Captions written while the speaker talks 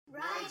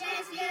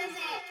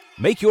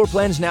Make your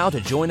plans now to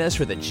join us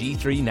for the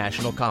G3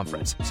 National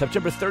Conference,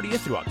 September 30th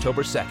through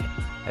October 2nd,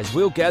 as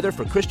we'll gather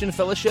for Christian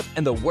fellowship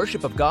and the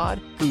worship of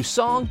God through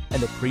song and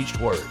the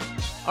preached word.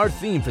 Our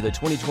theme for the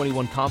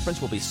 2021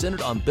 conference will be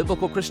centered on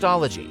biblical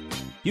Christology.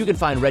 You can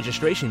find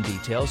registration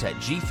details at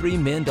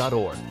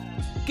g3men.org.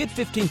 Get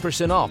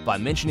 15% off by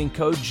mentioning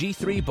code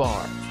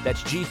G3BAR.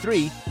 That's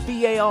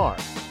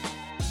G3BAR.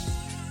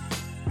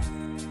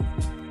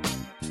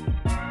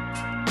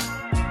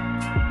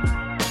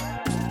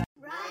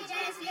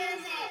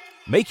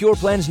 Make your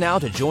plans now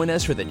to join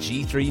us for the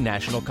G3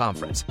 National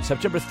Conference,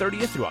 September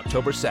 30th through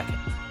October 2nd,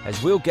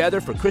 as we'll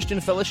gather for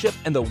Christian fellowship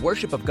and the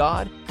worship of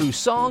God through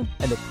song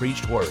and the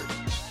preached word.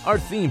 Our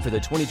theme for the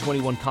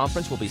 2021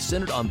 conference will be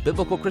centered on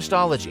biblical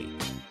Christology.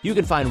 You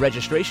can find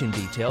registration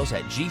details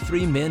at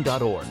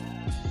g3men.org.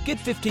 Get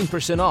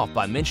 15% off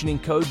by mentioning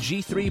code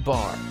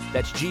G3BAR.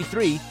 That's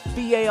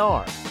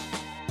G3BAR.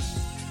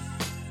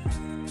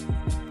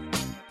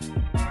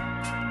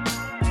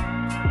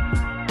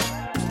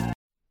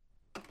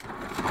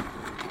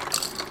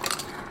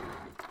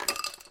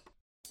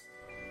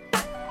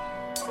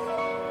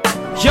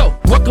 Yo,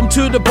 welcome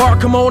to the bar,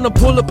 come on and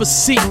pull up a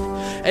seat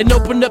and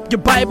open up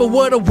your Bible,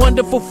 what a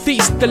wonderful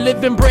feast. The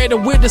living bread,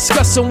 and we're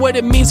discussing what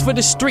it means for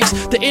the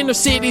streets, the inner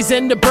cities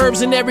and the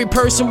burbs, and every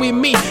person we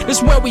meet. This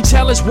is where we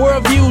challenge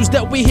worldviews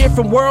that we hear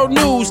from world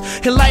news.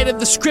 In light of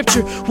the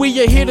scripture,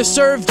 we are here to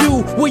serve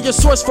you. We're your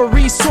source for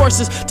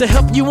resources to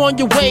help you on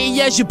your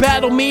way as you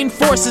battle mean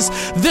forces.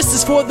 This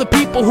is for the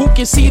people who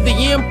can see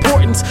the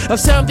importance of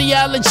sound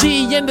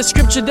theology and the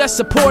scripture that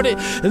support it.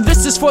 And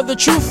this is for the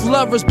truth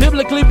lovers,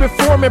 biblically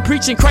reforming,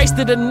 preaching Christ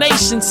to the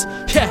nations.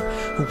 Yeah,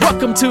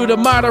 welcome to the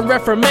modern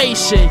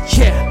Reformation.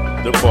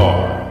 Yeah, the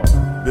bar,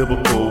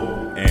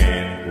 biblical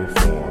and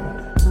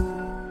reformed.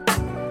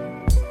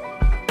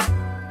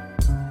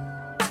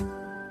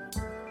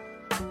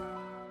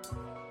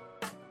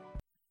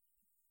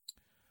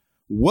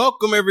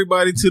 Welcome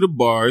everybody to the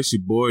bar. It's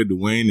your boy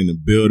Dwayne in the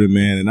building,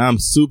 man, and I'm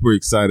super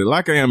excited,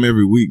 like I am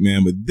every week,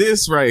 man. But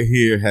this right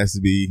here has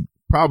to be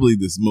probably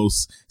this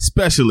most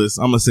specialist.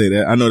 I'm gonna say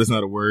that. I know that's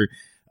not a word.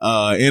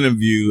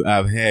 Interview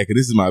I've had, because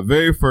this is my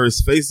very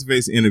first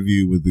face-to-face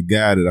interview with the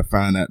guy that I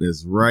found out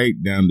that's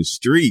right down the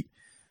street.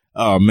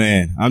 Oh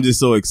man, I'm just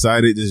so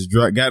excited. Just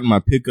got in my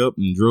pickup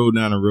and drove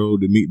down the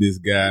road to meet this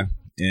guy,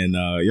 and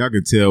y'all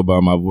can tell by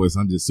my voice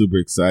I'm just super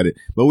excited.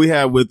 But we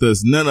have with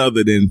us none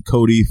other than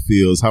Cody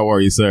Fields. How are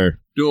you, sir?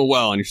 Doing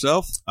well. And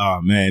yourself?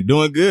 Oh man,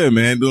 doing good,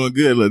 man. Doing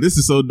good. Look, this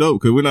is so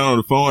dope because we're not on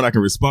the phone. I can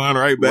respond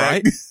right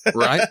back.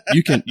 Right.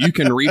 You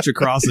can reach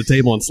across the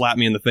table and slap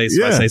me in the face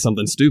if I say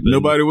something stupid.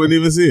 Nobody wouldn't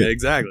even see it.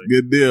 Exactly.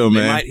 Good deal,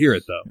 man. They might hear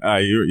it though.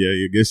 I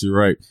guess you're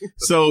right.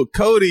 So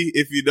Cody,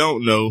 if you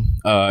don't know,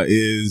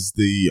 is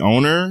the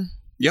owner.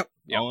 Yep.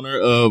 Owner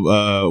of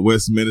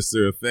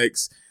Westminister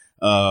Effects,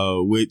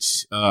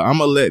 which I'm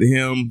gonna let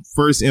him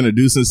first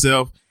introduce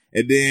himself.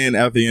 And then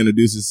after he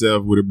introduces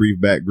himself with a brief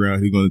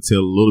background, he's going to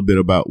tell a little bit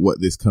about what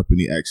this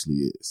company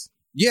actually is.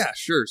 Yeah,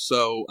 sure.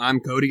 So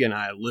I'm Cody, and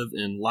I live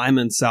in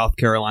Lyman, South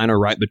Carolina,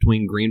 right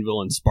between Greenville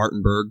and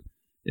Spartanburg.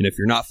 And if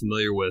you're not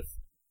familiar with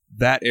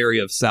that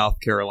area of South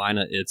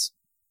Carolina, it's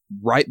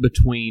right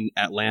between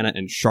Atlanta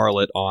and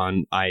Charlotte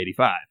on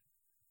I-85.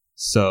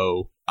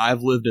 So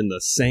I've lived in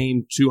the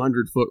same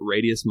 200-foot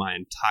radius my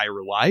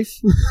entire life.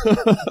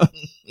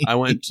 I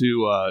went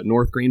to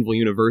North Greenville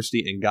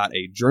University and got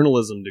a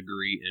journalism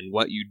degree, and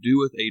what you do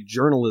with a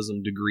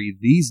journalism degree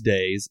these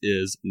days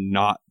is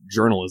not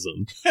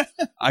journalism.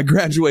 I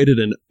graduated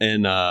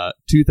in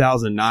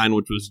 2009,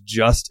 which was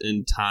just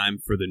in time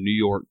for the New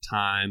York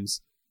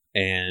Times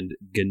and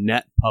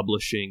Gannett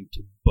Publishing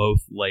to both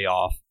lay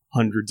off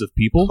hundreds of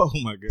people. Oh,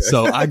 my God.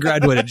 So I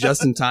graduated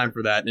just in time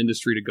for that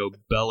industry to go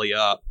belly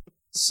up.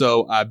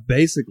 So I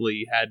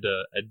basically had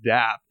to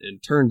adapt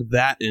and turned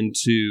that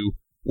into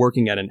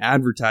working at an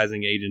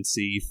advertising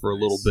agency for a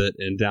little bit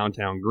in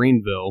downtown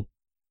Greenville,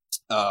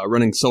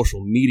 running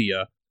social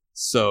media.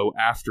 So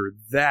after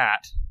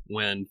that,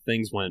 when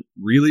things went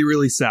really,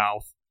 really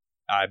south,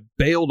 I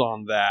bailed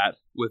on that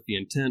with the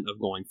intent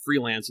of going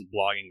freelance with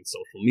blogging and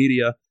social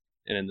media.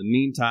 And in the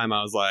meantime,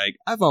 I was like,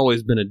 I've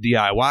always been a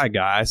DIY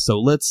guy,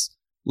 so let's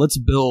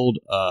build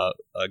a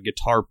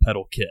guitar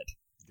pedal kit.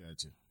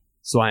 Gotcha.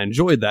 So I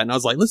enjoyed that, and I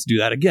was like, let's do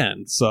that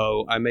again.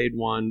 So I made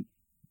one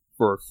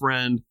for a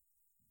friend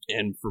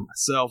and for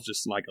myself,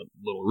 just like a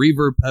little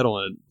reverb pedal,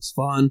 and it was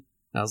fun.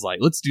 And I was like,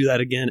 let's do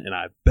that again, and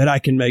I bet I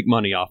can make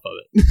money off of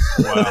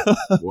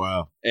it.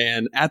 Wow.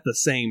 And at the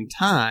same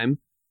time,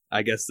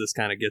 I guess this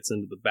kind of gets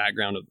into the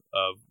background of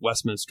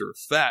Westminister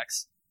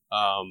Effects.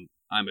 I'm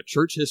a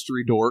church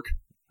history dork.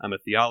 I'm a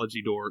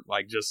theology dork,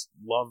 like just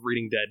love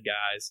reading dead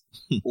guys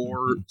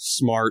or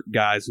smart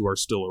guys who are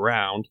still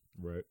around.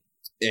 Right.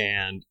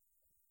 And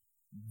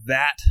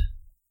that,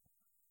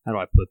 how do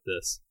I put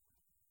this?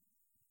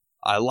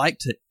 I like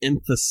to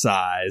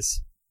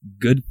emphasize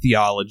good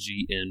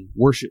theology in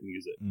worship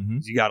music. Mm-hmm.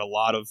 You got a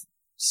lot of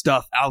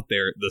stuff out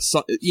there,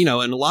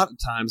 and a lot of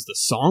times the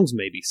songs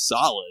may be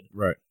solid,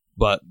 right?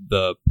 But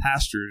the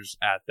pastors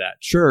at that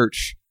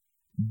church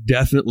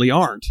definitely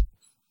aren't.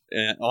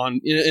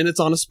 and it's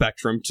on a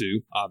spectrum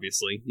too,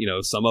 obviously.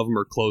 Some of them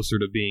are closer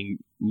to being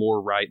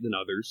more right than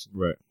others.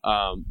 Right.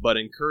 But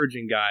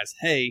encouraging guys,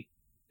 hey,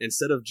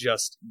 instead of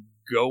just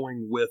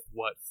going with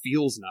what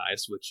feels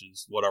nice, which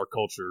is what our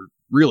culture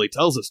really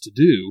tells us to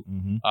do,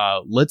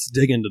 let's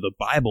dig into the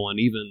Bible and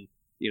even,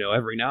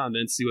 every now and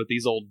then see what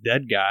these old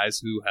dead guys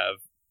who have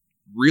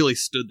really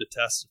stood the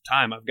test of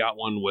time. I've got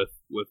one with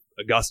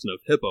Augustine of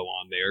Hippo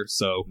on there.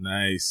 So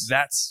nice.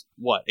 That's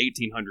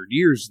 1,800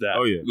 years that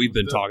we've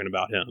been talking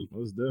about him.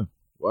 That's dope.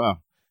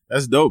 Wow.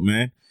 That's dope,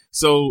 man.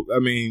 So, I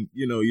mean,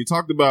 you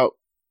talked about,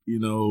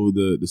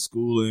 the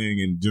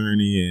schooling and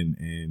journey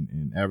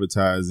and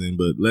advertising,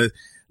 but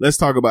let's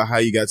talk about how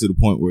you got to the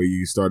point where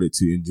you started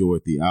to enjoy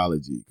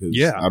theology. Cause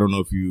I don't know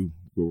if you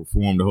were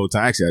reformed the whole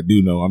time. Actually, I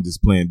do know. I'm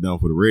just playing dumb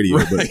for the radio,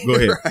 but go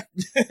ahead.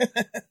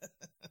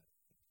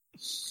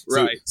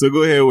 Right. So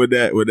go ahead with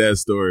that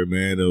story,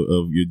 man,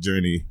 of your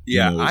journey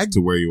to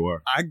where you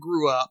are. I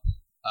grew up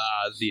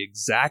the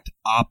exact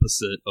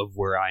opposite of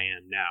where I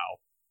am now.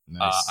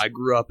 Nice. I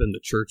grew up in the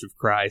Church of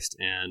Christ,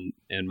 and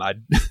my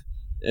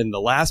in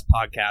the last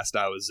podcast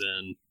I was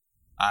in,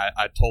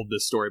 I told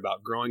this story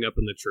about growing up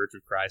in the Church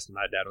of Christ, and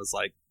my dad was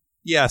like,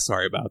 yeah,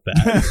 sorry about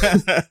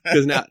that.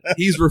 Because now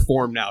he's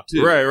reformed now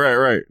too.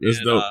 Right. That's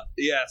dope.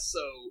 So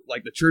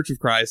like the Church of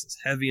Christ is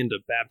heavy into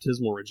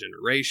baptismal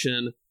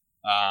regeneration.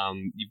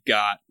 You've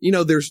got,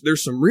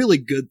 there's some really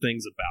good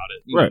things about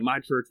it. Right. My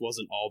church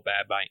wasn't all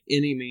bad by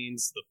any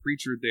means. The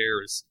preacher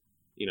there is,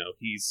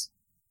 he's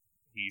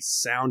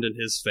sound in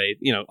his faith.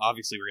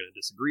 Obviously we're going to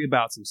disagree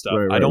about some stuff.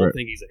 I don't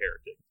think he's a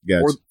heretic.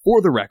 Gotcha.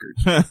 For the record,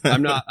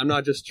 I'm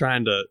not just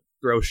trying to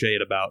throw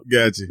shade about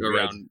gotcha.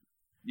 around.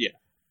 Yeah,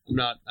 I'm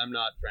not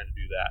trying to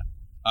do that.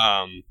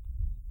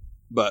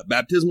 But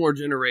baptismal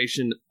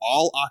regeneration,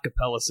 all a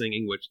cappella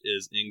singing, which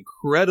is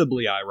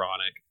incredibly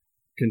ironic,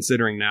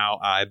 considering now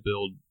I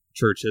build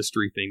church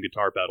history themed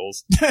guitar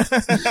pedals.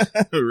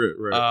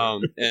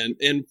 right.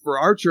 And for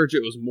our church,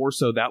 it was more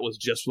so that was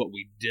just what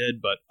we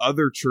did. But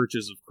other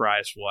churches of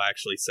Christ will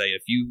actually say,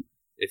 if you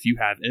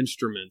have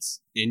instruments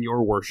in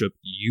your worship,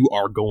 you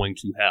are going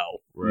to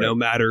hell, no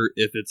matter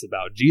if it's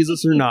about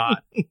Jesus or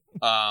not.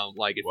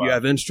 If you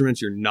have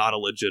instruments, you're not a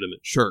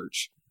legitimate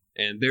church.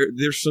 And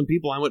there's some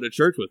people I went to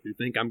church with who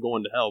think I'm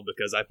going to hell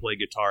because I play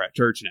guitar at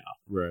church now.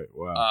 Right.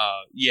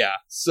 Wow.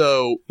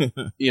 So,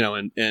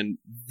 and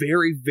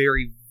very,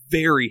 very,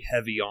 very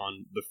heavy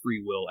on the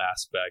free will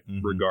aspect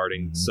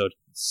regarding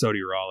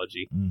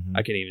soteriology.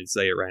 I can't even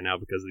say it right now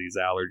because of these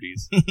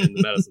allergies and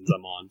the medicines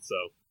I'm on.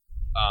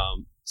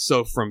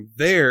 So from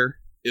there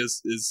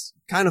is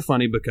kind of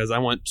funny because I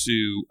went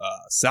to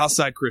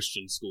Southside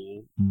Christian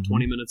School,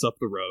 20 minutes up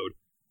the road,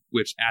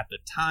 which at the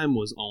time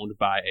was owned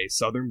by a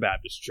Southern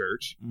Baptist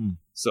church.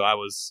 So I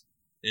was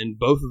in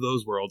both of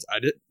those worlds. I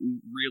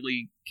didn't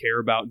really care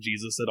about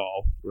Jesus at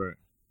all. Right.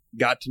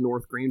 Got to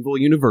North Greenville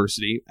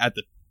University. At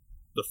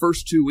the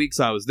first 2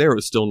 weeks I was there, it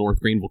was still North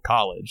Greenville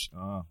College.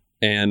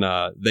 And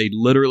they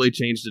literally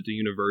changed it to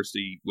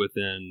university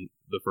within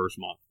the first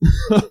month.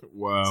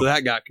 Wow. So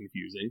that got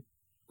confusing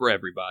for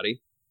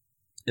everybody.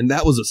 And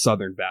that was a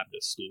Southern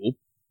Baptist school.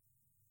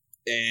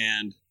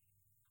 And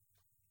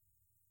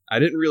I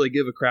didn't really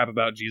give a crap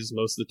about Jesus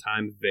most of the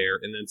time there,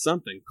 and then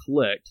something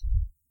clicked.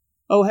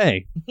 Oh,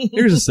 hey,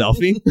 here's a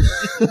selfie.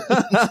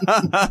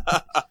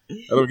 I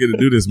don't get to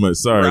do this much.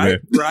 Sorry, man.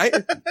 Right?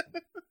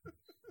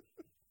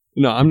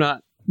 No, I'm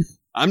not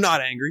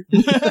angry.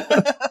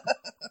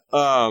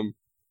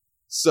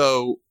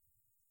 So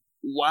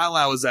while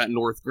I was at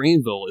North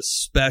Greenville,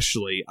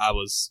 especially, I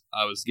was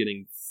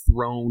getting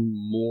thrown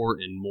more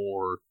and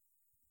more,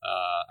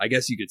 I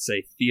guess you could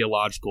say,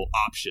 theological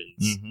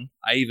options.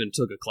 I even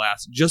took a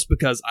class, just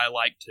because I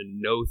like to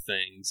know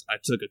things, I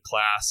took a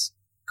class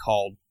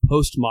called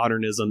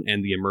Postmodernism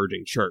and the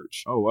Emerging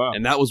Church. Oh, wow.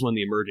 And that was when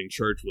the Emerging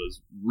Church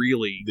was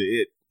really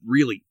it.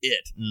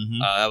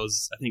 That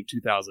was, I think,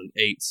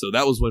 2008. So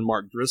that was when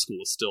Mark Driscoll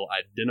was still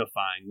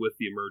identifying with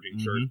the Emerging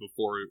Church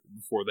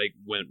before they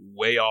went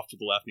way off to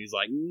the left. And he's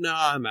like,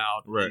 nah, I'm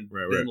out. Then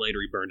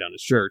later he burned down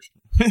his church,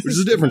 which is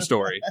a different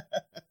story.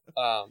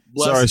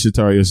 Sorry,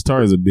 Shatari.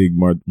 Shatari is a big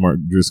Mark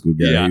Driscoll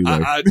guy.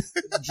 Yeah,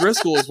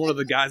 Driscoll is one of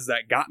the guys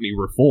that got me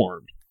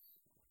reformed.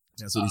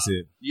 That's what he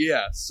said.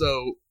 Yeah,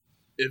 so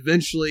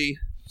eventually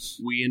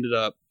we ended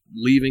up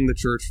leaving the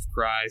Church of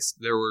Christ.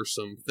 There were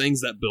some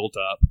things that built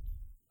up,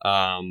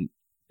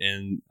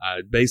 and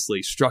I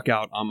basically struck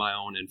out on my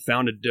own and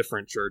founded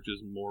different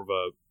churches,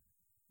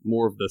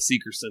 more of the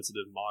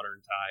seeker-sensitive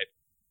modern type,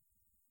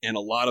 and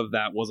a lot of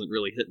that wasn't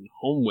really hitting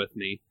home with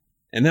me.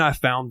 And then I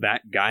found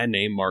that guy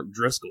named Mark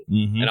Driscoll,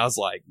 and I was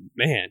like,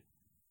 man,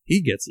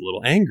 he gets a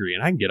little angry,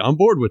 and I can get on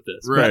board with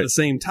this. But at the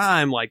same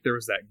time, like, there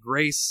was that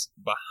grace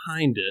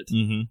behind it,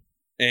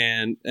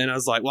 and I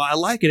was like, well, I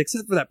like it,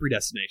 except for that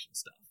predestination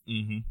stuff.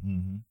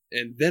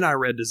 And then I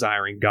read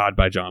Desiring God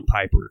by John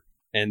Piper,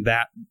 and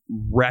that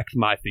wrecked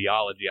my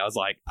theology. I was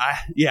like,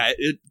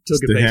 it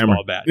took a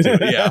baseball bat to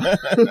it. Yeah.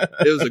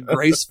 It was a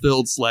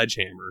grace-filled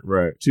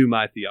sledgehammer to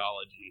my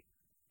theology.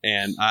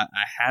 And I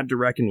had to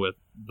reckon with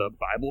the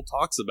Bible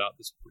talks about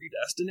this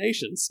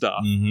predestination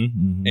stuff.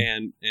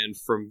 And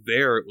from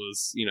there it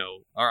was,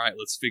 all right,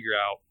 let's figure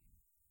out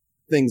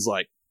things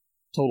like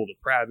total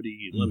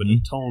depravity,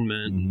 limited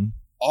atonement,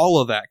 all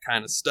of that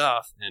kind of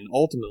stuff. And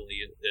ultimately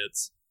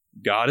it's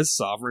God is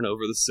sovereign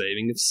over the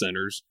saving of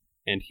sinners,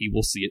 and he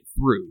will see it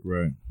through.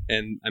 Right.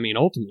 And I mean,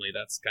 ultimately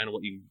that's kind of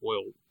what you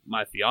boil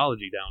my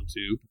theology down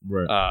to,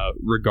 right.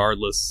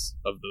 Regardless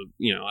of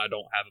I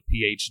don't have a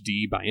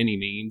PhD by any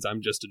means.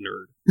 I'm just a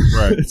nerd.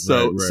 Right.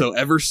 So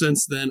ever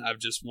since then, I've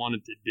just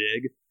wanted to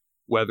dig,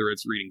 whether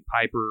it's reading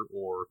Piper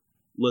or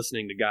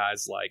listening to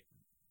guys like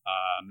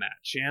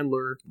Matt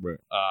Chandler, right.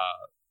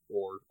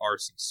 Or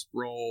R.C.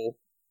 Sproul,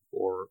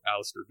 or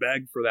Alistair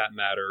Begg for that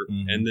matter,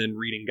 and then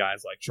reading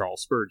guys like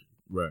Charles Spurgeon.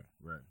 Right.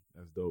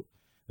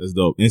 That's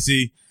dope. And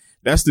see,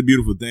 that's the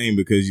beautiful thing,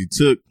 because you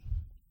took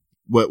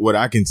what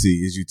I can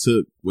see is you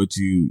took what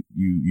you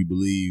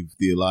believe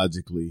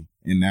theologically,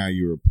 and now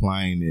you're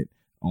applying it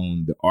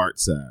on the art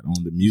side,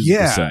 on the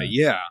musical side.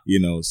 Yeah.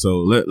 So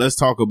let's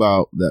talk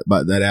about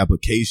that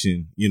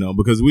application,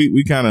 because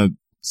we kind of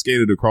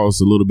skated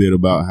across a little bit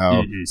about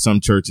how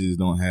some churches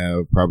don't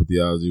have proper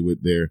theology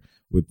with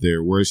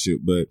their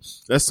worship, but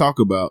let's talk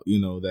about,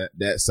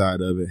 that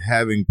side of it,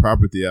 having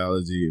proper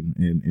theology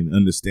and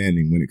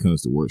understanding when it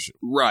comes to worship.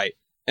 Right.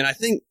 And I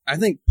think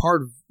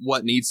part of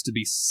what needs to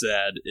be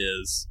said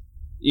is,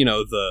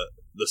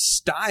 the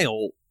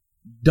style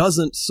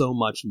doesn't so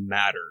much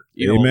matter.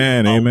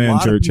 Amen,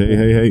 church.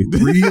 Hey.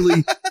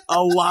 Really,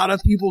 a lot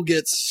of people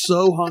get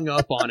so hung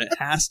up on it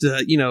has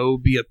to,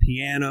 be a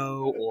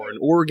piano or an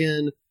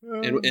organ,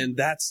 and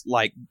that's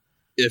like,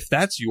 if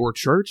that's your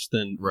church,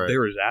 then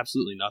there is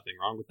absolutely nothing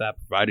wrong with that,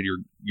 provided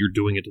you're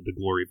doing it to the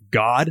glory of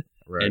God,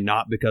 and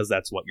not because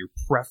that's what your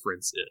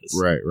preference is.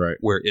 Right.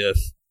 Where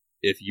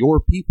if your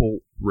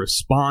people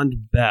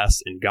respond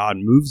best and God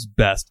moves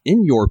best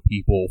in your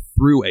people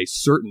through a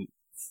certain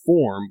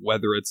form,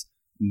 whether it's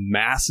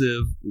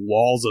massive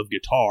walls of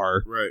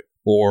guitar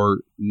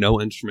or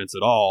no instruments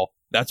at all,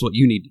 that's what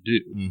you need to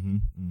do.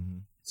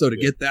 So to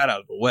get that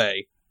out of the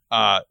way,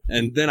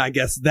 and then I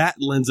guess that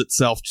lends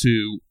itself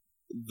to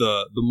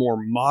the more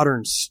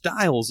modern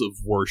styles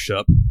of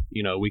worship.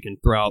 We can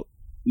throw out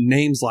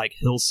names like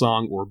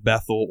Hillsong or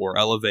Bethel or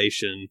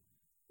Elevation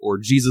or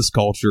Jesus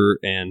Culture,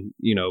 and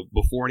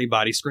before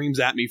anybody screams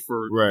at me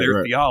for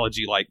their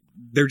theology, like,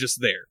 they're just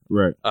there.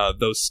 Right.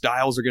 Those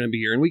styles are going to be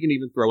here, and we can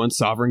even throw in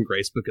Sovereign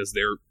Grace because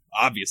they're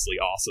obviously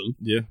awesome.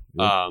 Yeah.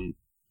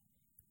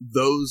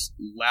 Those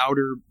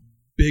louder,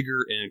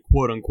 bigger, and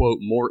quote unquote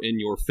more in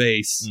your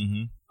face,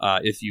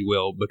 if you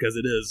will, because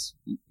it is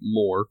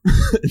more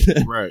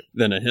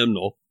than a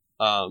hymnal.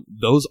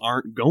 Those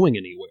aren't going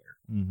anywhere.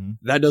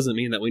 That doesn't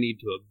mean that we need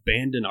to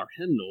abandon our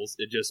hymnals.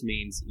 It just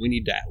means we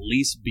need to at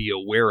least be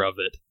aware of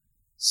it.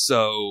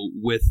 So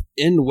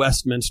within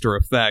Westminister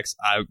Effects,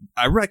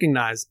 I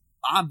recognize,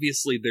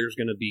 obviously, there's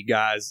going to be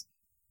guys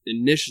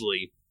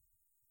initially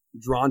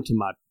drawn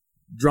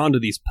to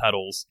these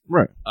pedals,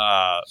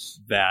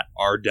 that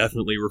are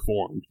definitely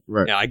reformed.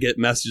 Right. And I get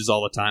messages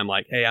all the time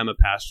like, "Hey, I'm a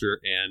pastor,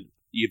 and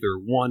either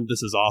one,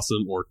 this is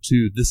awesome, or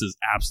two, this is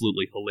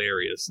absolutely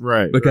hilarious."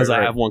 Right. Because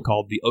I have one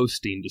called the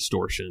Osteen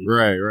distortion.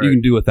 Right. You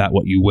can do with that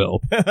what you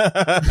will.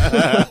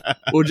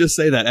 We'll just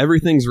say that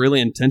everything's really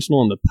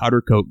intentional, and the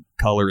powder coat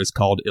color is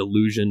called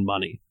Illusion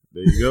Money.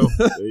 There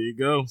you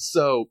go.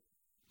 So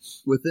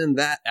within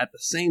that, at the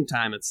same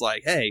time, it's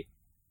like, hey,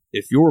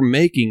 if you're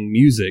making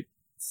music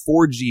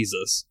for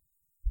Jesus,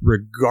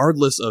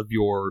 regardless of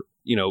your,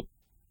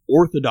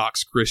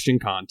 Orthodox Christian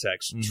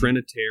context,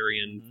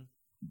 Trinitarian,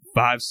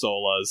 5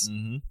 solas,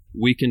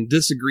 we can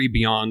disagree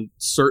beyond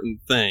certain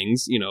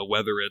things,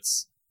 whether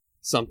it's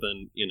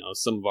something,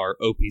 some of our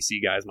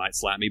OPC guys might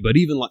slap me, but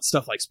even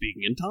stuff like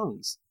speaking in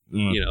tongues,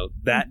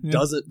 that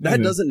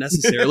doesn't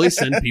necessarily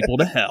send people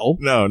to hell.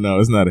 No,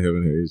 it's not a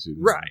heaven hell issue.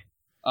 Right.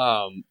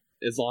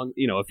 As long,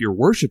 if you're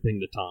worshiping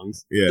the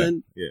tongues,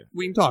 then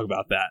we can talk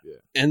about that.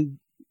 Yeah. And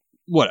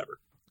whatever.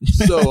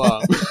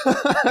 So,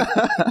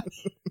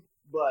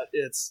 but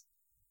it's,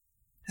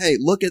 hey,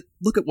 look at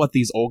what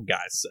these old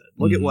guys said.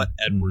 Look at what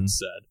Edwards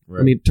said. Right.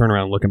 Let me turn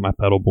around and look at my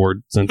pedal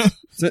board since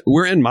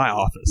we're in my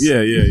office. Yeah.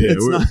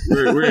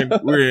 We're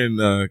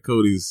in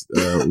Cody's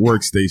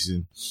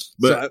workstation.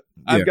 But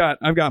so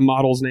I've got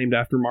models named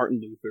after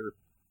Martin Luther,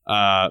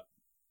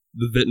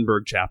 the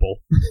Wittenberg Chapel.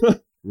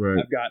 Right.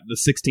 I've got the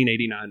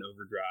 1689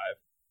 overdrive.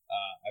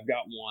 I've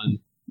got one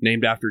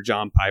named after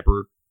John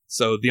Piper.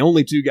 So the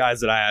only two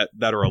guys that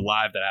are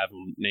alive that I have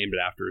them named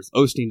after is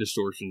Osteen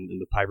Distortion and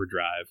the Piper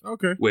Drive.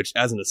 Okay. Which,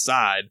 as an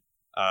aside,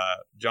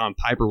 John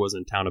Piper was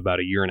in town about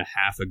a year and a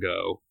half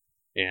ago,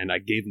 and I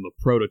gave him a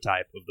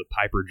prototype of the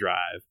Piper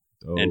Drive.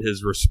 Oh. And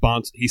his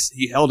response,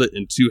 he held it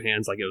in two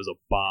hands like it was a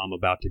bomb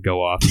about to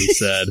go off. And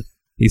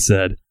he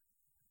said,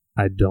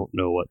 "I don't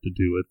know what to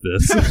do with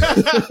this."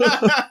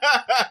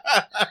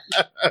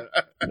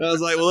 And I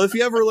was like, well, if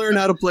you ever learn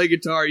how to play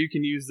guitar, you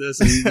can use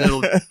this and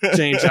it'll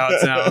change how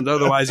it sounds.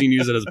 Otherwise, you can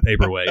use it as a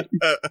paperweight.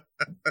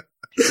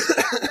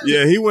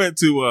 Yeah, he went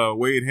to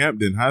Wade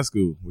Hampton High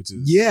School, which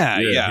is yeah.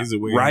 He's a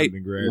Wade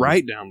Hampton graduate,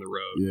 right down the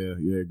road.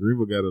 Yeah.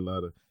 Greenville got a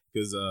lot of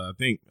because I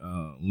think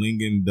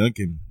Lincoln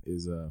Duncan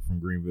is from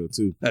Greenville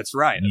too. That's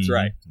right.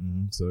 Right.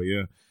 Mm-hmm. So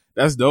yeah,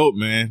 that's dope,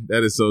 man.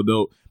 That is so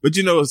dope. But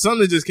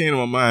something just came to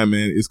my mind,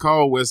 man. It's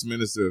called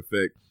Westminister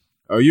Effect.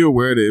 Are you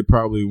aware that it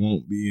probably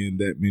won't be in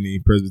that many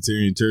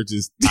Presbyterian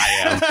churches?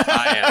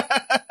 I am.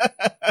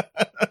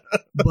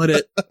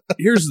 But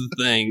here's the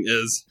thing: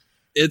 is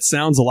it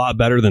sounds a lot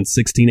better than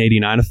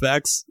 1689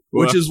 Effects,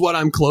 which is what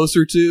I'm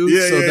closer to.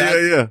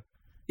 Yeah.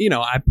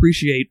 I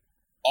appreciate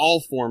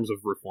all forms of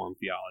Reformed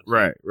theology.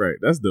 Right.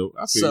 That's dope.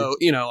 So,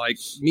 like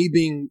me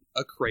being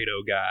a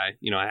Credo guy,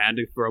 I had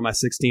to throw my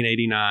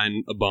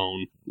 1689 a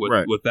bone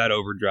with that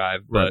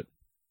overdrive. But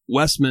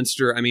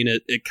Westminster,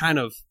 it kind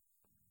of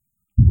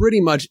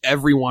pretty much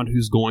everyone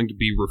who's going to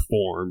be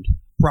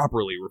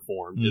properly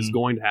reformed, is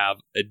going to have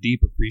a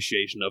deep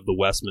appreciation of the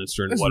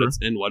Westminster and what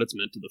it's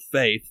meant to the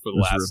faith for the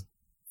last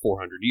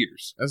 400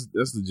 years. That's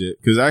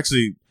legit. Because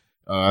actually,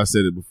 I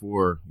said it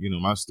before,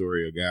 my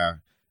story, a guy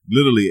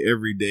literally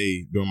every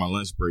day during my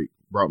lunch break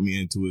brought me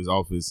into his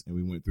office and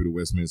we went through the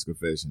Westminster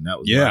Confession. That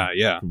was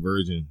my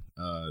conversion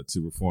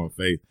to Reformed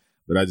faith.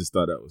 But I just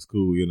thought that was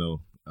cool,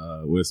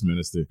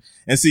 Westminster.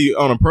 And see,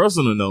 on a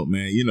personal note,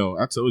 man,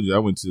 I told you I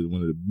went to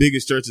one of the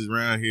biggest churches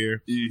around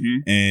here.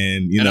 Mm-hmm.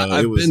 And,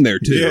 I've been there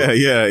too.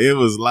 Yeah. It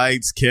was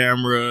lights,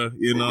 camera,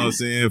 what I'm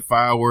saying,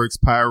 fireworks,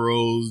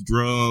 pyros,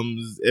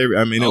 drums.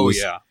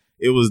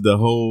 It was the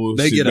whole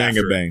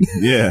bang.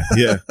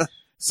 Yeah.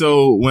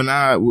 So when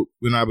I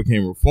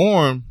became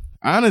Reformed,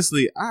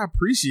 honestly, I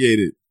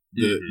appreciated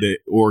the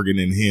organ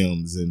and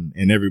hymns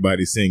and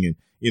everybody singing,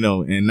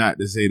 and not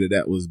to say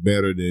that was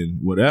better than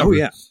whatever,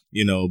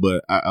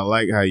 but I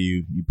like how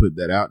you put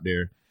that out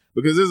there,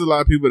 because there's a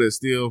lot of people that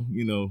still,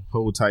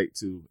 hold tight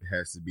to it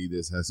has to be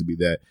this, has to be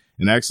that.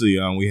 And actually,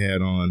 we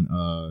had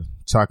on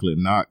Chocolate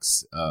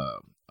Knox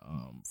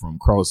from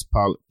Cross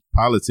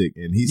Politic,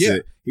 and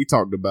he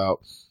talked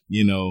about,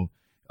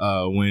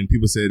 when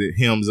people said it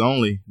hymns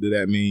only, did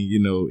that mean,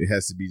 it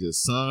has to be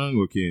just sung,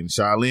 or can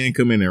Charlene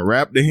come in and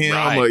rap the hymn?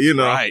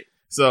 Right.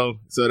 So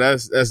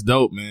that's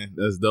dope, man.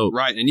 That's dope.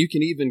 Right. And you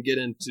can even get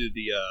into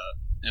the,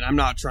 and I'm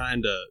not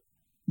trying to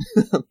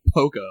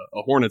poke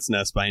a hornet's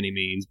nest by any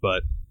means,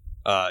 but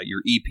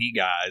your EP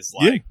guys,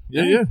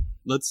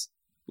 let's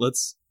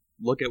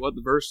look at what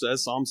the verse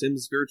says, Psalms, hymns,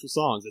 and spiritual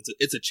songs.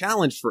 It's a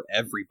challenge for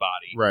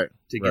everybody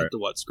to get to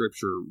what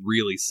Scripture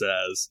really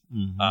says,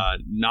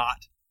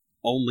 not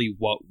only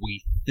what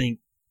we think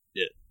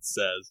it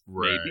says,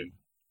 maybe.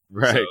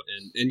 Right. So,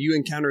 and you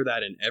encounter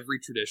that in every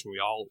tradition. We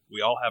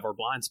all have our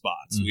blind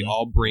spots. We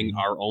all bring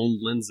our own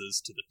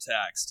lenses to the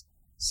text.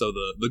 So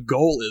the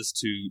goal is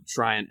to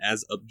try and,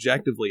 as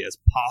objectively as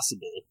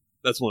possible,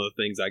 that's one of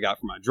the things I got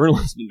from my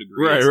journalism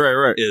degree.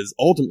 Right. Is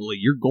ultimately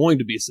you're going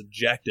to be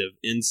subjective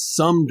in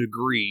some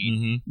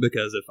degree,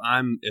 because if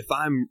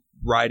I'm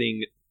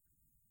writing,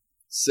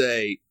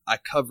 say I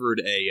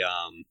covered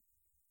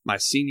my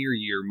senior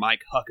year,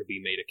 Mike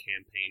Huckabee made a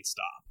campaign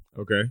stop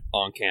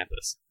on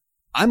campus.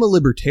 I'm a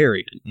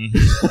libertarian.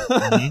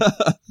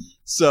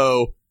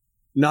 So,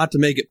 not to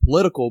make it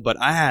political, but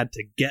I had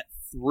to get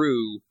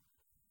through,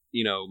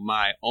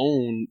 my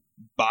own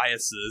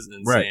biases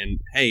and saying,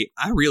 hey,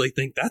 I really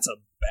think that's a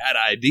bad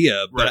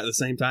idea. But at the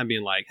same time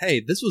being like, hey,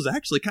 this was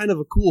actually kind of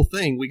a cool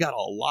thing. We got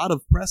a lot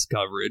of press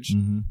coverage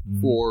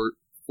for,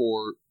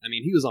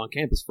 he was on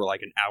campus for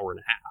like an hour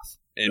and a half.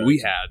 And we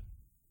had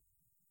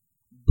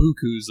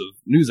bukus of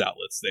news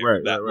outlets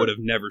there that would have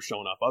never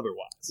shown up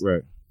otherwise.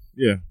 Right.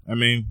 Yeah,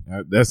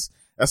 that's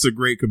a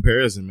great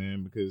comparison,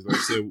 man, because like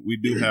I said, we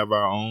do have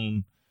our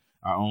own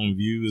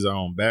views, our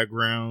own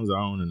backgrounds, our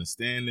own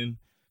understanding,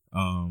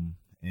 and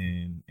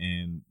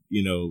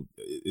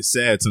it's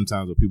sad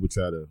sometimes when people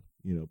try to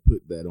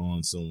put that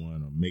on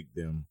someone or make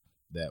them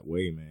that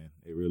way, man.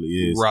 It really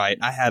is. Right.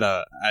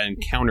 I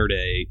encountered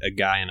a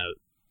guy in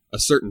a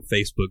certain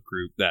Facebook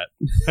group that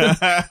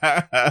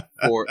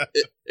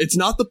it's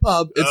not the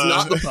pub. It's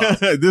not the pub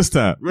this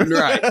time.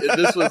 Right.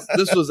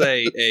 This was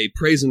a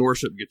praise and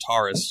worship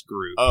guitarist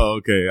group. Oh,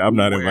 okay. I'm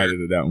not invited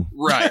to that one.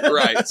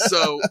 Right.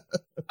 So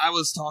I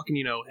was talking,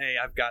 hey,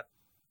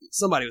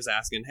 somebody was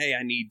asking, hey,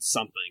 I need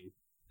something.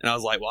 And I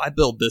was like, well, I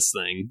build this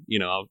thing,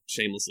 I'll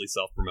shamelessly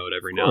self-promote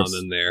every now and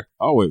then there.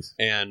 Always.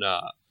 And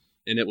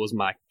it was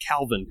my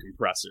Calvin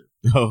compressor.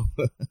 Oh.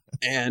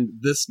 And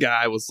this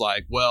guy was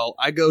like, well,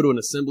 I go to an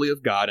Assembly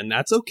of God, and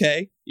that's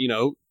okay.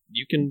 You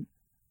can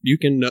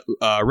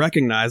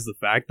recognize the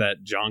fact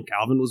that John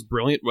Calvin was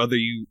brilliant, whether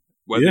you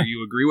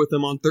agree with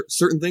him on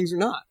certain things or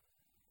not.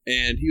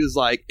 And he was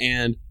like,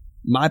 and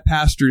my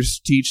pastors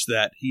teach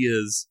that he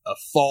is a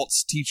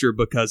false teacher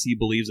because he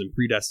believes in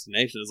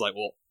predestination. It's like,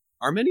 well,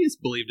 Arminius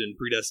believed in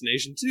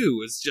predestination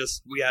too. It's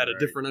just we had a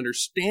different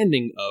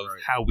understanding of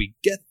how we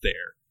get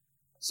there.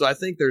 So I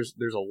think there's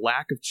a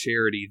lack of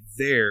charity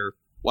there,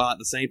 while at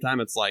the same time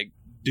it's like,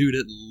 dude,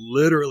 it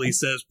literally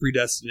says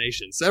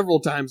predestination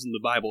several times in the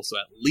Bible, so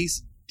at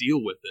least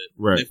deal with it.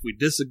 Right. And if we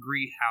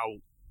disagree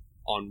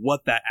on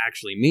what that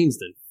actually means,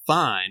 then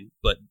fine,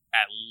 but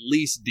at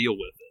least deal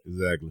with it.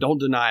 Exactly. Don't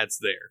deny it's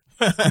there.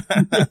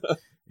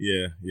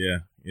 Yeah.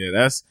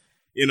 That's,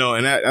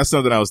 and that's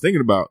something I was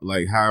thinking about.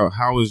 Like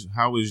how is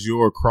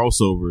your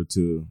crossover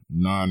to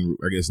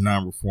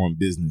non-reform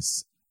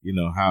business?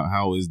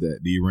 How is that?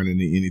 Do you run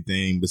into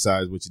anything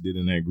besides what you did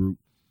in that group?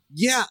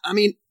 Yeah, I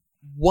mean,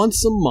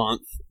 once a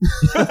month,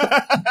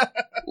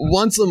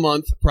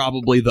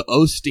 probably the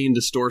Osteen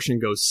distortion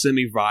goes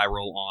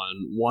semi-viral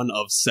on one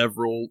of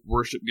several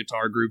worship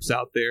guitar groups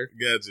out there.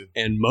 Gotcha.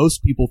 And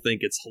most people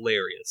think it's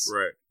hilarious.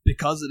 Right.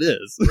 Because it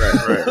is.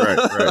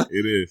 Right.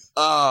 It is.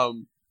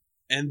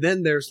 And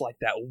then there's like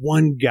that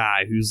one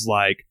guy who's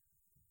like,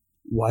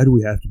 why do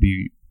we have to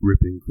be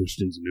ripping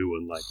Christian's new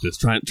one like this?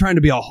 Trying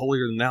to be all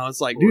holier than thou.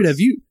 It's like, dude, have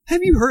you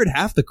heard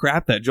half the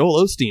crap that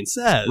Joel Osteen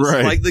says?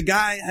 Right. Like the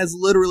guy has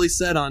literally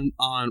said on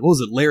what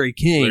was it, Larry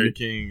King?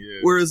 Yeah.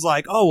 Where it's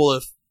like, oh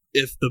well,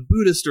 if the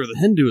Buddhist or the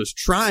Hindu is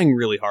trying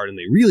really hard and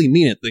they really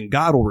mean it, then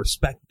God will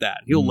respect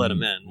that. He'll let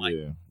him in. Like,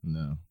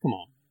 no, come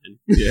on, man.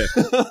 Yeah,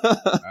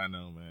 I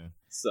know, man.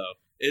 So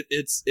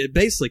it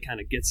basically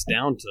kind of gets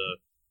down to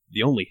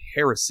the only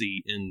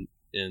heresy in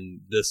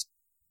this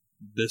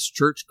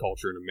church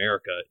culture in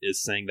America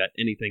is saying that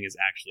anything is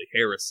actually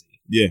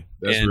heresy. Yeah,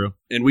 that's real.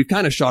 And we've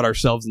kind of shot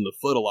ourselves in the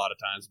foot a lot of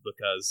times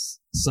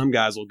because some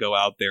guys will go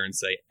out there and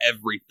say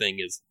everything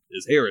is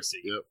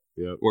heresy.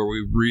 Yep. Where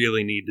we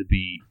really need to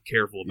be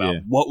careful about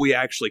what we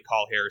actually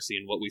call heresy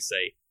and what we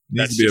say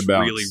that's just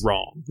really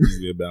wrong. Needs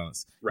to be a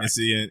balance. Right. And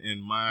see,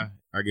 in my,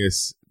 I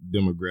guess,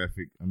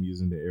 demographic, I'm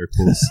using the air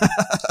quotes,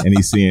 and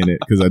he's seeing it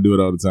because I do it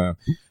all the time.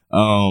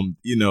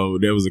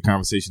 There was a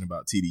conversation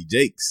about TD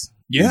Jakes.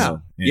 Yeah.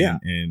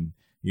 And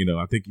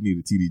I think you need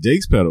a TD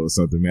Jakes pedal or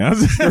something, man.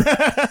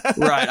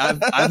 Right.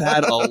 I've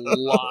had a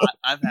lot.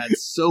 I've had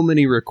so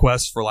many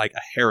requests for like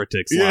a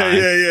Heretics line.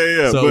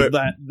 Yeah. So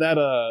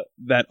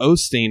that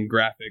Osteen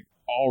graphic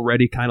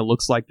already kind of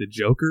looks like the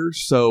Joker.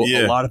 So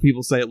a lot of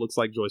people say it looks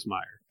like Joyce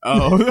Meyer.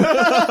 Oh,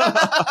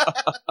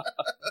 that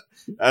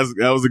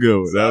was a good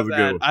one. That was a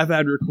good one. I've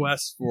had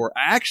requests for.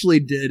 I actually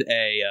did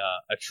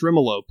a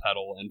tremolo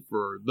pedal, and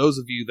for those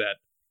of you that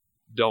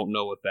don't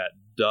know what that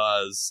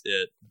does,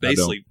 it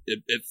basically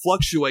it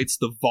fluctuates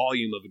the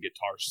volume of a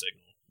guitar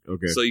signal.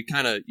 Okay. So you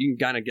can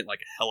kind of get like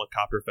a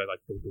helicopter effect,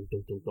 like dun, dun,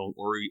 dun, dun, dun,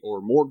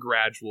 or more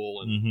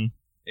gradual,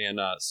 and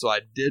so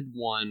I did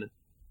one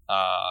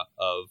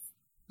of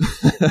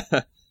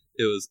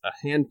it was a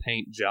hand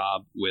paint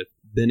job with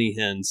Benny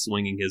Hinn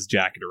swinging his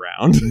jacket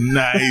around.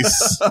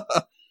 Nice.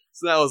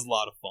 So that was a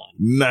lot of fun.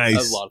 Nice. That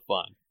was a lot of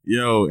fun.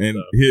 Yo, and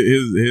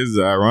here's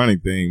the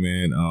ironic thing,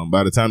 man.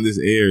 By the time this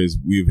airs,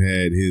 we've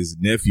had his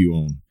nephew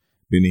on,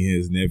 Benny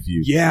Hinn's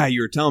nephew. Yeah,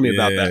 you were telling me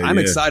about that. I'm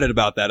excited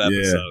about that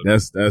episode. Yeah,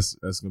 that's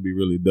gonna be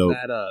really dope.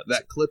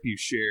 That clip you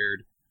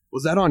shared,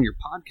 was that on your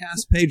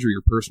podcast page or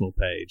your personal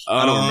page?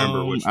 I don't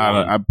remember which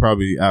one.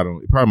 Probably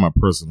my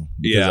personal.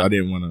 Because I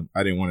didn't want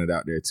it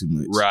out there too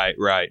much.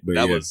 Right. But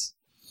that was.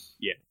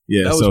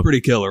 Yeah, that was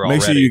pretty killer already.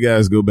 Make sure you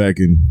guys go back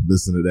and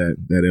listen to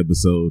that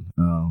episode,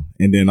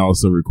 and then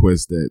also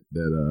request that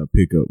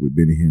pickup with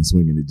Benny Hinn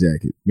swinging the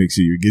jacket. Make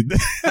sure you get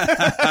that.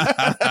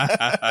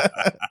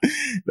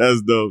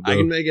 That's dope. I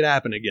can make it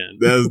happen again.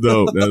 That's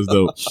dope.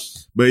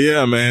 But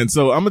yeah, man.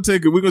 So we're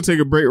gonna take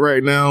a break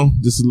right now,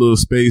 just a little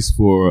space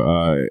for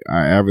our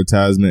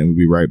advertisement, and we'll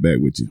be right back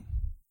with you.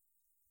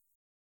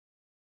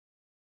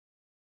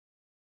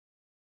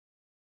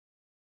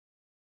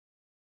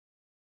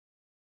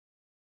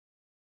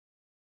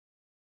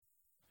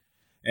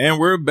 And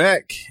we're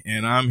back,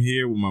 and I'm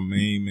here with my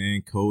main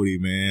man, Cody,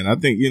 man. I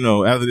think,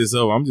 after this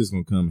over, I'm just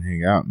going to come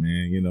hang out,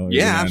 man,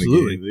 Yeah,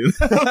 absolutely.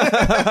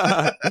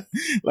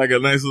 Like a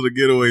nice little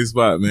getaway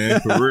spot, man,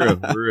 for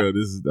real.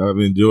 I've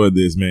enjoyed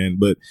this, man.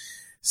 But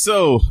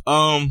so,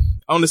 on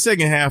the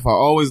second half, I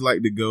always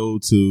like to go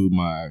to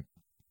my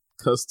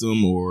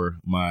custom or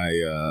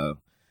my,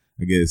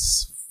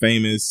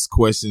 famous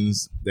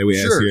questions that we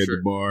ask here at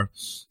the bar.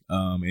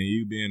 And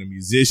you being a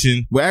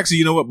musician. Well, actually,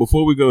 you know what?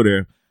 Before we go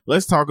there,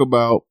 let's talk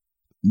about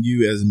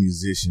you as a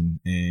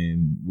musician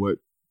and what,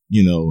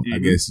 I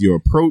guess your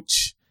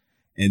approach,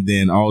 and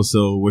then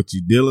also what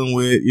you're dealing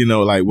with,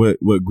 like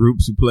what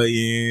groups you play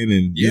in,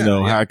 and,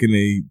 how can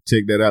they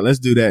check that out? Let's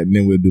do that, and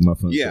then we'll do my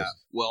fun stuff.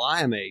 Well,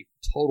 I am a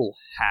total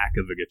hack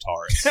of a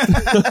guitarist.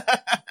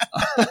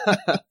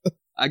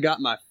 I got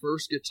my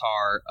first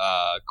guitar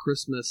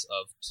Christmas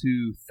of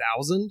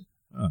 2000,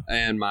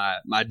 and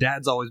my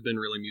dad's always been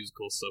really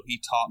musical, so he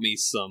taught me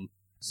some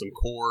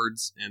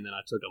chords, and then I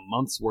took a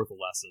month's worth of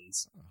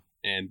lessons.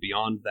 And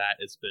beyond that,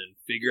 it's been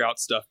figure out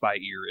stuff by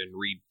ear and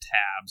read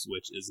tabs,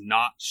 which is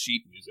not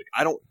sheet music.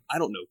 I don't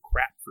know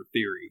crap for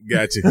theory.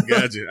 Gotcha.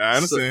 I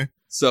understand.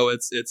 So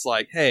it's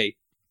like, hey,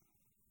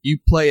 you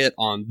play it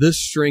on this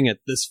string at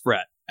this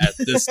fret at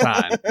this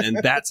time, and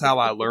that's how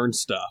I learn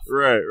stuff.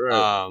 Right.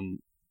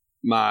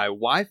 My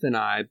wife and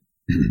I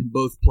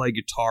both play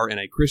guitar in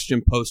a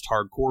Christian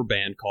post-hardcore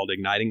band called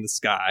Igniting the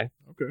Sky.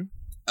 Okay.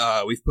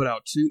 We've put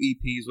out 2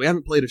 EPs. We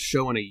haven't played a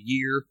show in a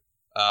year,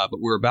 but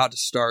we're about to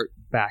start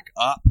back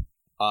up.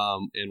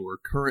 and we're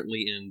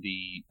currently in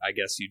the, I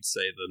guess you'd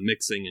say, the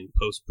mixing and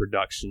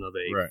post-production of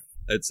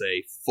it's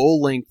a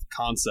full-length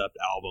concept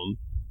album,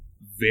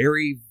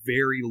 very,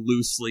 very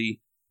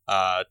loosely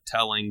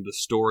telling the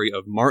story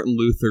of Martin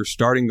Luther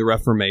starting the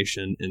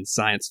Reformation in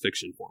science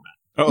fiction format.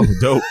 Oh,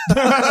 dope.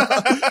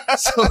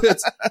 So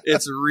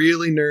it's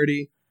really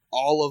nerdy.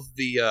 All of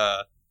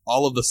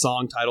the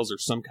song titles are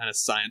some kind of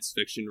science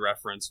fiction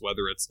reference,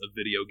 whether it's a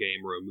video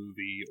game or a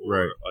movie or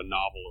a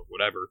novel or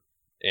whatever.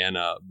 And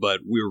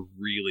but we're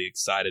really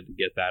excited to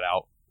get that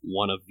out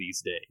one of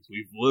these days.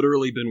 We've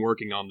literally been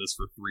working on this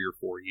for 3 or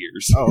 4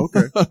 years. Oh,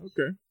 okay.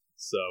 Okay.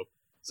 So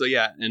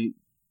yeah, and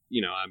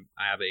you know, I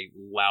have a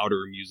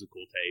louder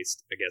musical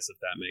taste, I guess, if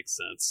that makes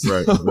sense.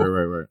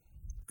 Right.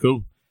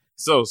 Cool.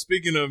 So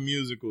speaking of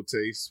musical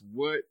taste,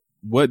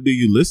 what do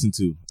you listen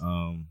to?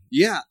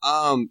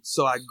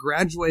 So I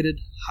graduated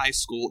high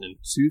school in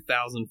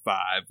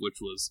 2005, which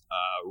was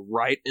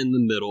right in the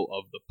middle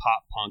of the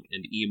pop punk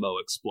and emo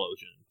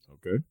explosion.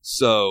 Okay.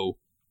 So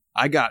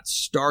I got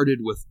started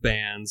with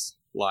bands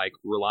like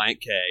Reliant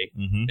K,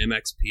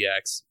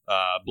 MXPX,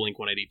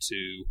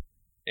 Blink-182,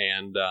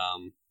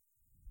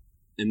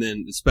 and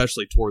then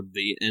especially toward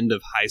the end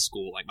of high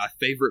school, like my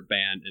favorite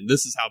band, and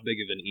this is how big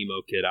of an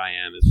emo kid I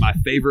am, is my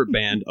favorite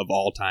band of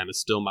all time is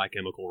still My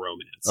Chemical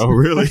Romance. Oh,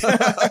 really?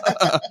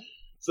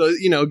 So,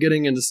 you know,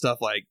 getting into stuff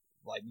like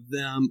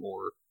them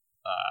or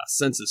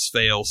Census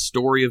Fail,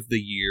 Story of the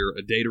Year,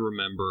 A Day to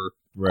Remember,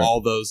 all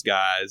those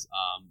guys.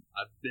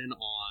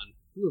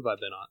 Who have I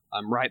been on?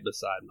 I'm right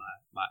beside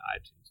my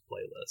iTunes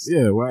playlist.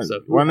 Yeah,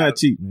 why not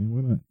cheat, man?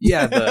 Why not?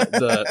 Yeah,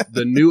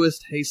 the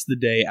newest Haste the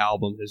Day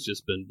album has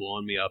just been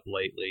blowing me up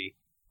lately,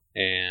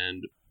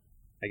 and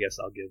I guess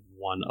I'll give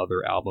one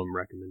other album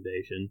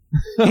recommendation.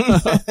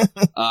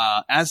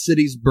 As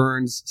Cities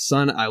Burns,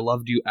 Son, I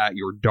Loved You at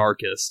Your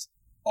Darkest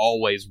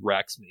always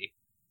wrecks me.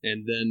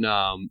 And then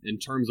in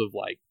terms of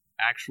like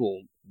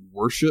actual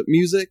worship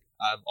music,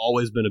 I've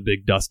always been a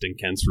big Dustin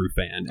Kensrue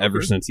fan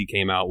ever since he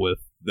came out with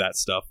that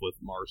stuff with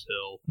Mars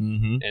Hill.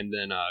 And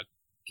then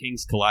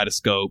King's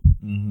Kaleidoscope,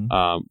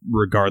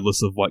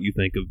 regardless of what you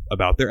think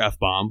about their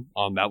F-bomb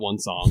on that one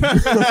song.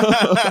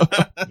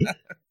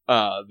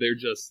 They're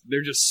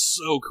just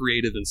so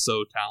creative and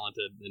so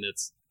talented, and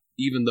it's,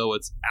 even though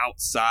it's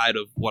outside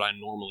of what I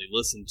normally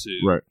listen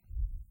to,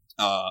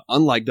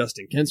 unlike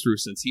Dustin Kensrue,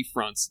 since he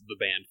fronts the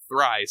band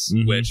Thrice,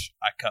 which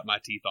I cut my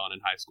teeth on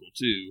in high school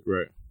too.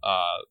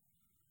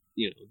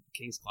 You know,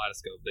 King's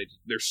Kaleidoscope,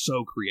 they're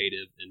so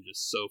creative and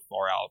just so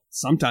far out.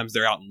 Sometimes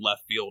they're out in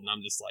left field, and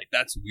I'm just like,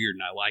 that's weird,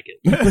 and I like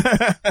it.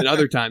 And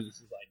other times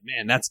it's just like,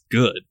 man, that's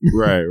good.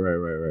 Right.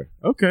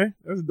 Okay,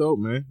 that's dope,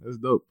 man. That's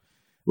dope.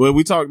 Well,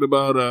 we talked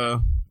about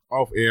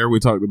off air. We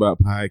talked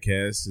about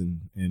podcasts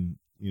and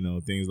you know,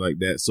 things like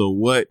that. So,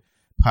 what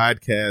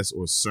podcasts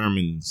or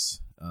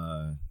sermons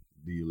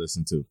do you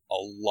listen to?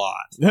 A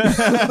lot.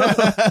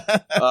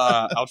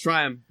 I'll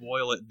try and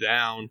boil it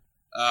down.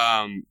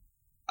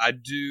 I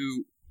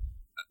do,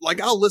 like,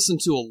 I'll listen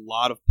to a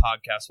lot of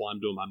podcasts while I'm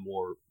doing my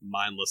more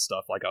mindless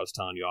stuff, like I was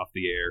telling you off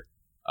the air,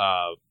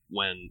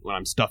 when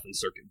I'm stuffing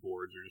circuit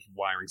boards or just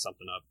wiring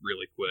something up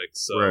really quick.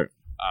 So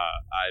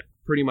I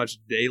pretty much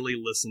daily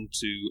listen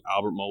to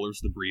Albert Mohler's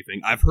The Briefing.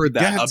 I've heard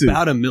that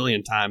about a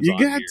million times. You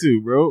got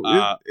to, bro.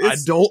 I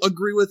don't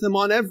agree with him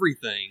on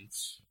everything,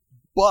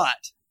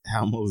 but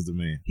Almo's the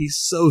man. He's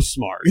so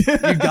smart.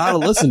 You gotta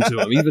listen to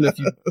him, even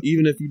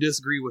if you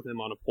disagree with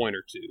him on a point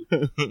or two.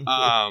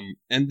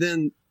 And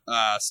then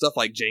stuff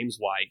like James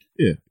White.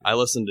 Yeah, I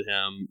listen to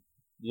him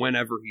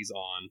whenever he's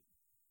on.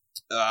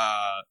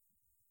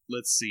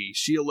 Let's see,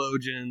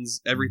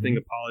 Sheologians, Everything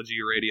Apology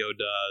Radio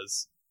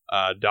does,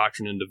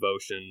 Doctrine and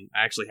Devotion.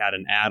 I actually had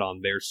an ad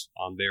on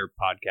their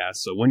podcast,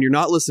 so when you're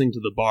not listening to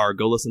The Bar,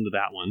 go listen to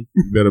that one.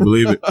 You better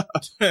believe it.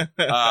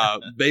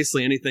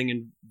 Basically anything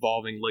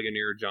involving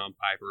Ligonier, John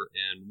Piper,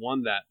 and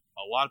one that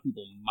a lot of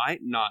people might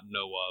not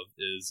know of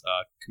is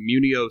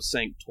Communio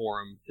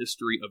Sanctorum,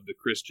 History of the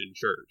Christian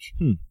Church.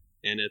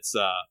 And it's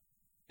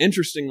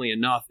interestingly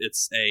enough,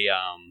 it's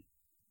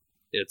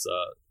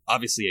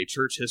obviously a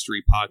church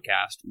history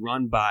podcast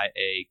run by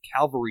a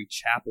Calvary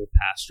Chapel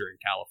pastor in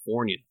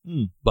California,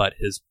 but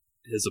his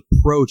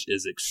approach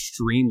is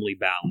extremely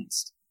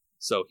balanced.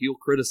 So he'll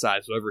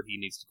criticize whoever he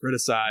needs to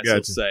criticize. Gotcha.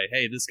 He'll say,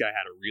 hey, this guy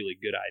had a really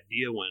good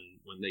idea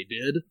when they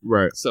did.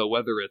 Right. So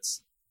whether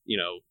it's, you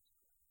know,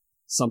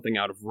 something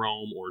out of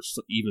Rome or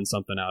even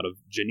something out of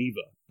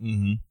Geneva,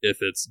 if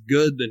it's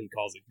good, then he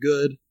calls it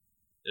good.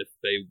 If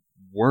they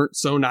weren't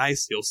so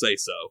nice, he'll say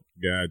so.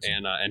 Gotcha.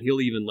 And he'll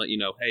even let you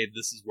know, hey,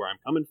 this is where I'm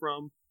coming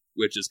from,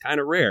 which is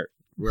kind of rare.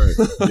 Right.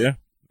 Yeah,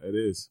 it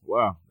is.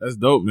 Wow, that's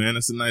dope, man.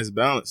 That's a nice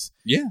balance.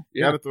 Yeah.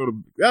 Gotta throw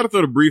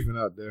the briefing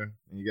out there,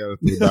 and you gotta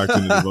throw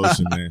Doctrine and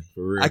Devotion, man.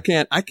 For real. I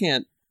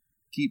can't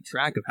keep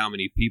track of how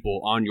many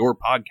people on your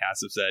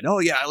podcast have said, "Oh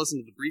yeah, I listen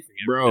to the briefing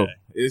every day."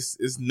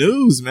 It's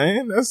news,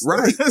 man. That's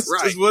right. That's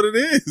just what it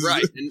is.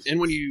 Right. And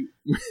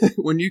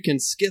when you can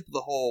skip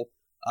the whole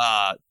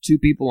two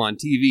people on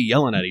TV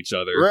yelling at each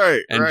other,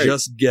 and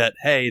just get,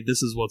 hey,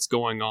 this is what's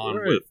going on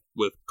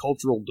with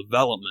cultural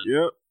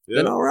development.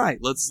 then all right,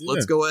 let's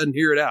go ahead and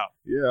hear it out.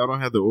 Yeah, I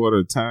don't have to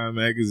order Time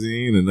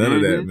magazine and none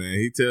of that, man.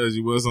 He tells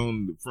you what's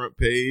on the front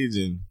page,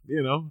 and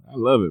I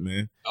love it,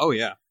 man. Oh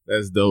yeah,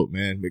 that's dope,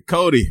 man. But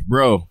Cody,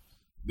 bro,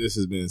 this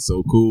has been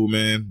so cool,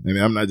 man. I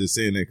mean, I'm not just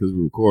saying that because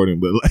we're recording,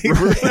 but like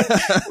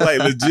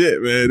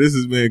legit, man. This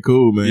has been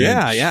cool, man.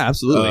 Yeah,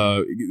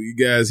 absolutely. You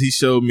guys, he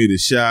showed me the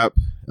shop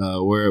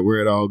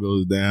where it all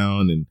goes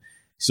down, and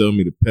showed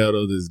me the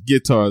pedals. There's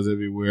guitars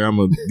everywhere. I'm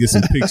gonna get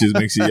some pictures,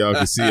 make sure y'all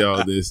can see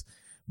all this.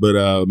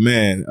 But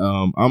man,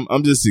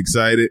 I'm just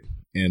excited,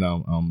 and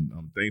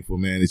I'm thankful,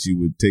 man, that you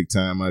would take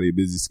time out of your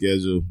busy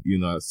schedule.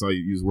 I saw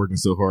you was working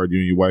so hard, you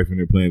and your wife, and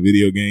they're playing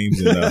video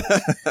games, and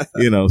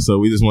so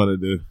we just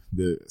wanted to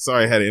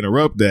sorry I had to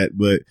interrupt that,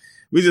 but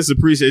we just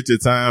appreciate your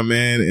time,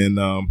 man. And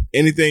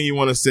anything you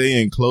want to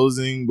say in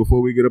closing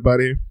before we get up out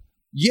of here?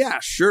 Yeah,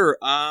 sure.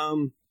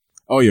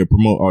 Oh yeah,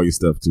 promote all your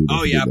stuff too.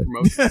 Promote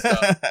your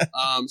stuff.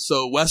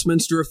 So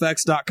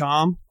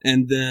WestministerEffects.com,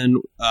 and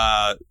then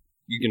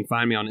you can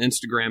find me on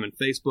Instagram and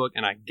Facebook,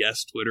 and I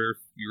guess Twitter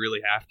if you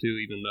really have to,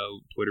 even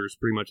though Twitter is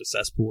pretty much a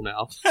cesspool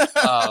now.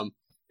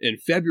 In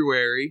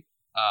February,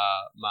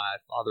 my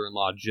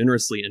father-in-law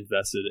generously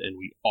invested, and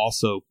we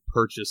also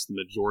purchased the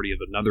majority of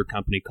another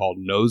company called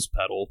Nose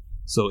Pedal.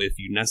 So if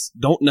you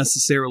don't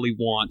necessarily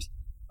want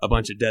a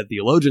bunch of dead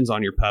theologians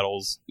on your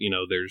pedals,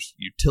 there's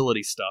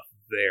utility stuff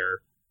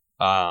there.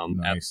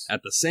 Nice.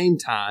 At the same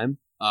time,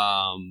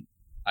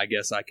 I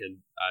guess I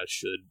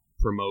should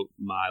promote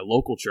my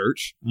local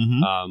church,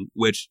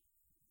 which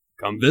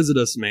come visit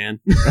us, man.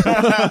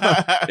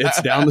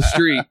 It's down the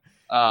street.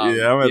 I'm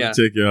going to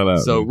check y'all out.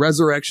 So man.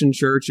 Resurrection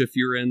Church, if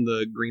you're in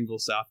the Greenville,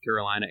 South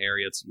Carolina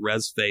area, it's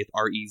ResFaith,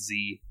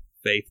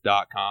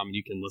 REZFaith.com.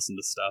 You can listen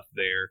to stuff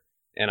there.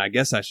 And I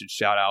guess I should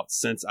shout out,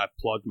 since I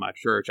plugged my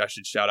church, I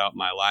should shout out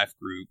my life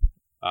group.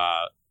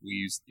 We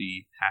use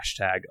the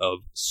hashtag of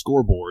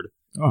scoreboard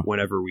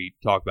whenever we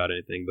talk about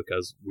anything,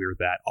 because we're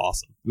that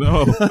awesome.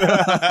 No.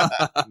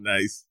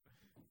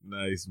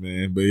 Nice,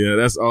 man. But yeah,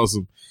 that's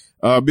awesome.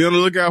 Be on the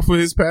lookout for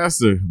his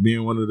pastor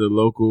being one of the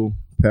local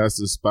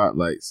pastor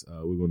spotlights.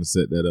 We're going to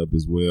set that up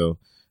as well.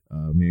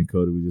 Me and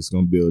Cody, we're just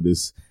going to build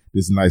this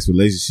nice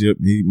relationship.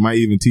 He might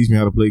even teach me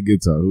how to play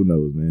guitar. Who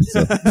knows, man?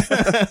 So.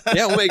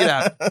 Yeah, we'll make it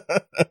happen.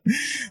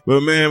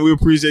 But man, we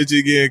appreciate you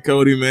again,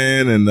 Cody,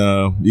 man. And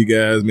you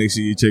guys, make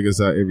sure you check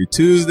us out every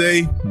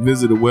Tuesday.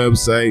 Visit the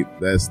website.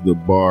 That's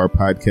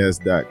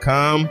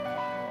thebarpodcast.com.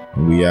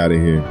 And we out of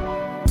here.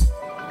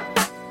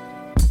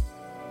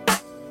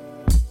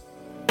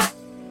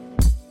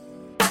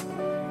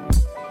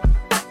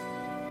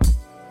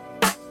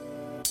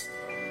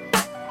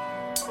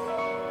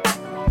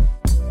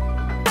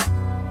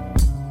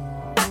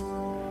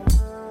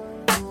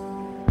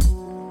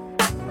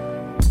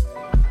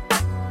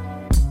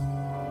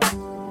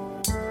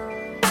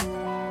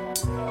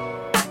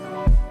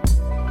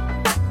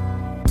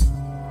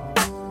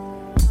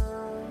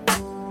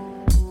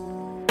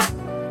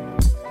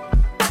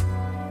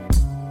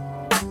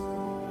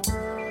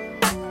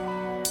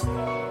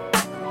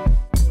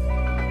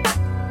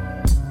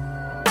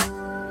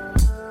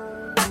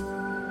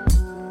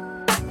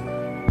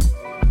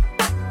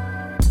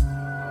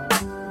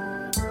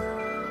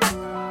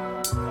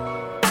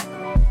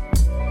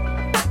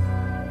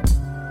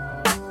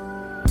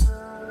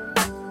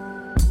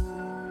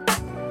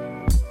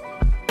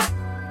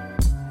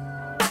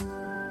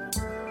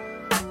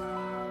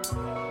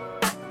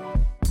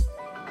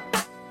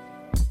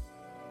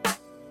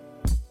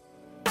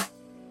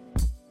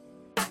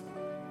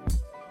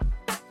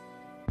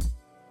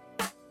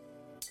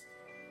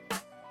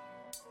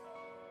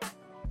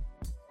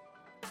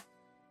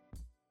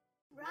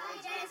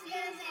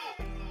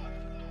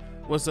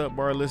 What's up,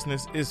 bar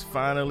listeners? It's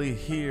finally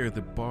here,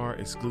 the bar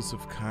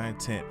exclusive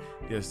content.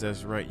 Yes,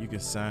 that's right. You can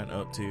sign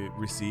up to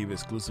receive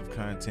exclusive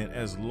content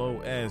as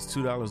low as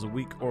 $2 a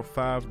week or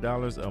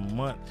 $5 a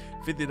month,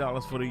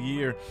 $50 for the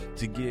year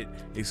to get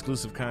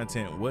exclusive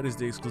content. What is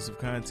the exclusive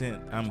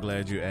content? I'm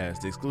glad you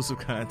asked. The exclusive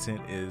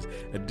content is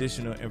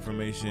additional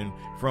information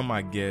from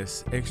my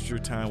guests, extra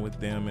time with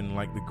them in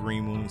like the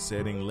green moon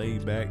setting,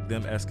 laid back,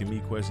 them asking me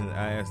questions,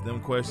 I ask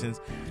them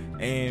questions,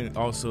 and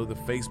also the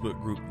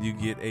Facebook group. You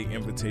get an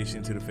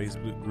invitation to the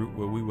Facebook group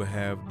where we will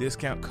have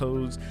discount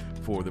codes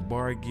for the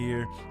bar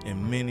gear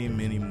and many,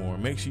 many more.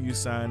 Make sure you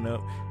sign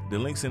up. The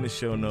link's in the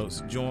show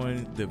notes.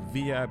 Join the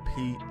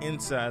VIP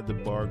inside the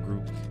bar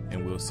group,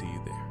 and we'll see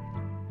you there.